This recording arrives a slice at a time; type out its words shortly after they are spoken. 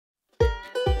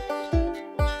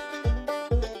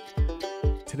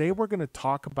today we're going to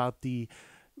talk about the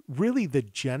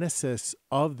genesis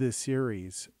of this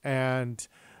series. And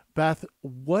Beth,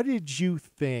 what did you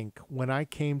think when I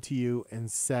came to you and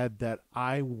said that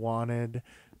I wanted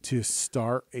to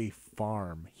start a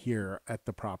farm here at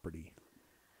the property?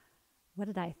 What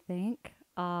did I think?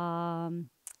 That's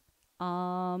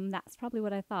probably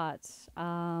what I thought.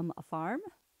 A farm?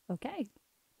 Okay,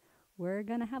 we're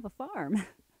gonna have a farm.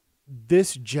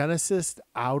 This genesis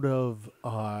out of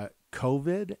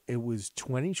COVID. It was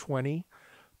 2020.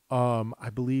 I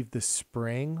believe the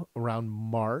spring around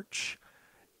March,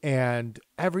 and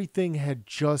everything had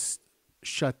just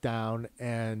shut down,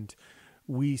 and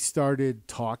we started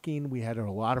talking. We had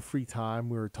a lot of free time.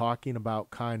 We were talking about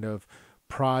kind of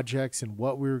projects and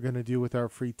what we were going to do with our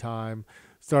free time.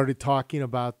 Started talking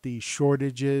about the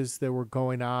shortages that were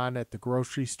going on at the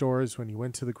grocery stores. When you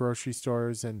went to the grocery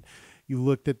stores and you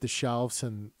looked at the shelves,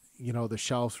 and the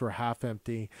shelves were half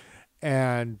empty,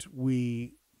 and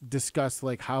we discussed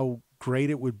like how great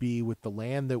it would be with the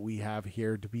land that we have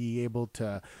here to be able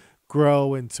to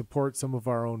grow and support some of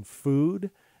our own food.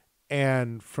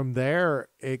 And from there,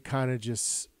 it kind of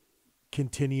just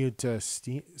continued to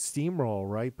steamroll,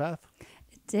 right, Beth?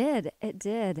 It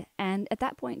did. And at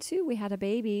that point, too, we had a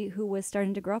baby who was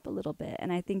starting to grow up a little bit.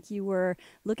 And I think you were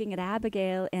looking at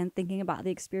Abigail and thinking about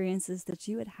the experiences that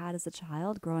you had had as a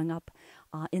child growing up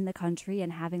in the country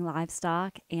and having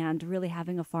livestock and really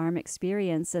having a farm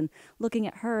experience and looking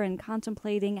at her and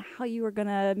contemplating how you were going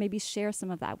to maybe share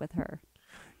some of that with her.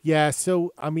 Yeah.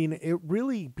 So, I mean, it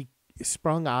really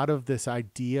sprung out of this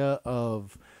idea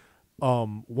of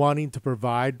wanting to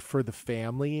provide for the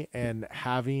family and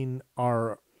having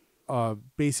our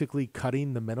basically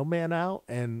cutting the middleman out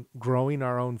and growing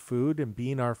our own food and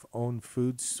being our own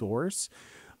food source.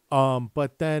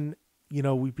 But then,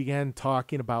 we began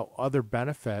talking about other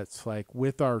benefits, like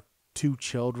with our two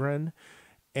children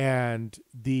and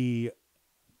the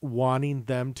wanting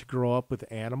them to grow up with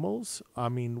animals. I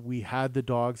mean, we had the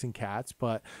dogs and cats,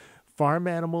 but farm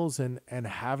animals and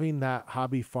having that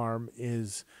hobby farm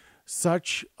is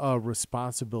such a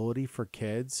responsibility for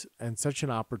kids and such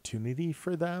an opportunity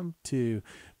for them to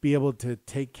be able to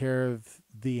take care of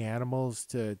the animals,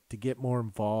 to get more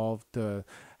involved, to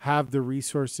have the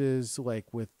resources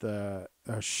like with the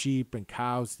sheep and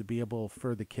cows to be able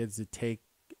for the kids to take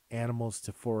animals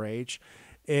to 4-H.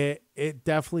 It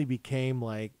definitely became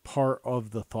like part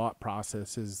of the thought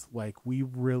process, is like we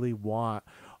really want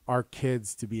our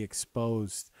kids to be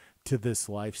exposed to this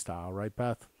lifestyle, right,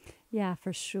 Beth? Yeah,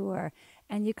 for sure.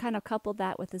 And you kind of coupled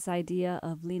that with this idea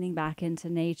of leaning back into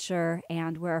nature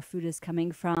and where our food is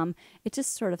coming from. It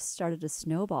just sort of started to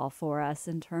snowball for us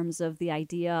in terms of the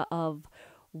idea of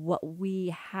what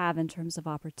we have in terms of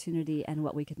opportunity and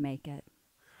what we could make it.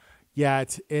 Yeah,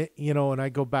 and I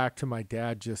go back to my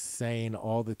dad just saying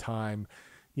all the time,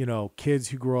 kids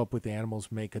who grow up with animals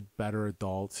make a better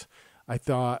adults. I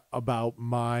thought about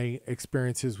my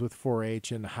experiences with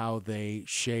 4-H and how they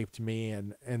shaped me,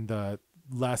 and the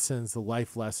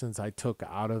life lessons I took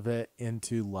out of it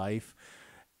into life.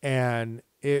 And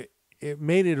it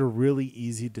made it a really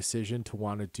easy decision to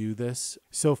want to do this.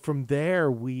 So from there,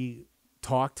 we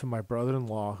talked to my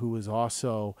brother-in-law, who was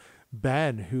also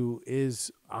Ben, who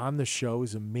is on the show,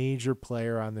 is a major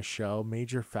player on the show,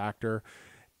 major factor.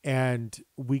 And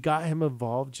we got him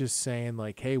involved, just saying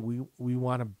like, hey, we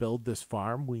want to build this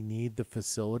farm. We need the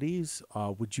facilities.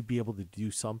 Would you be able to do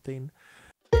something?